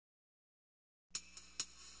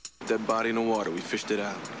Dead body in the water. We fished it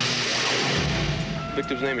out.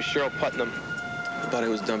 Victim's name is Cheryl Putnam. The body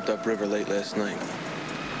was dumped upriver late last night.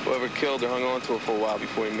 Whoever killed her hung on to her for a while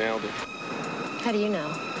before he mailed her. How do you know?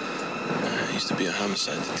 I used to be a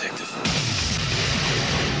homicide detective.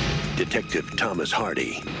 Detective Thomas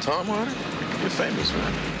Hardy. Tom Hardy? You're famous,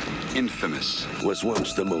 man. Infamous. Was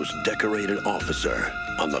once the most decorated officer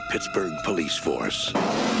on the Pittsburgh police force.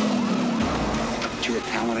 But you're a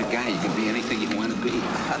talented guy. You can be anything you want to be.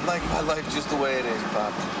 I like my life just the way it is,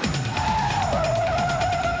 Pop.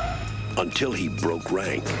 Until he broke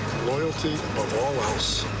rank. Loyalty above all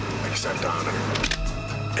else, except honor.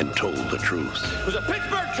 And told the truth. It was a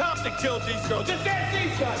Pittsburgh cop that killed these girls. Just ask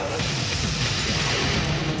these guys.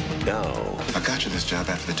 Now. I got you this job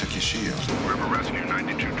after they took your shield. River Rescue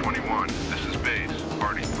 9221. This is Bates.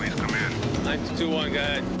 Marty, please come in. 9221, go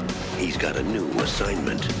ahead. He's got a new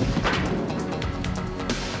assignment.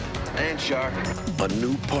 And Shark. A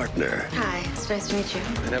new partner. Hi, it's nice to meet you.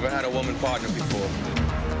 I never had a woman partner before.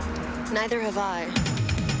 Neither have I.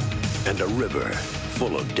 And a river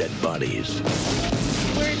full of dead bodies.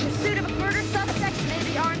 We're in pursuit of a murder suspect,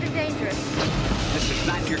 maybe armed and dangerous. This is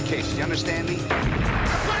not your case. You understand me?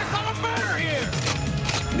 I'm a murder here!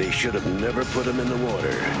 They should have never put him in the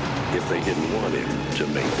water if they didn't want him to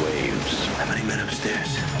make waves. How many men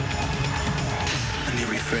upstairs? Let me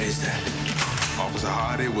rephrase that. Officer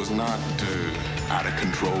Hardy was not out of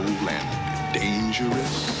control and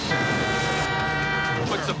dangerous.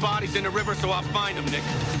 Put the bodies in the river so I'll find them, Nick.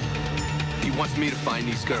 He wants me to find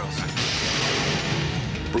these girls.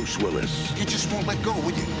 Bruce Willis. You just won't let go,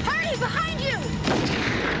 will you? Hardy, behind you!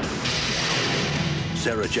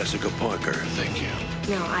 Sarah Jessica Parker. Thank you.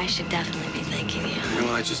 No, I should definitely be thanking you. You know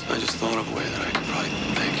what? I just thought of a way that I could probably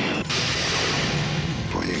thank you.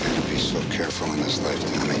 Boy, you gotta be so careful in this life,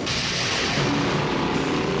 Tommy.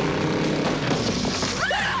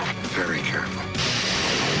 Very careful.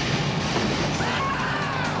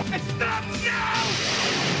 Stop now!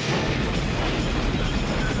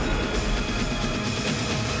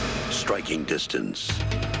 Striking Distance.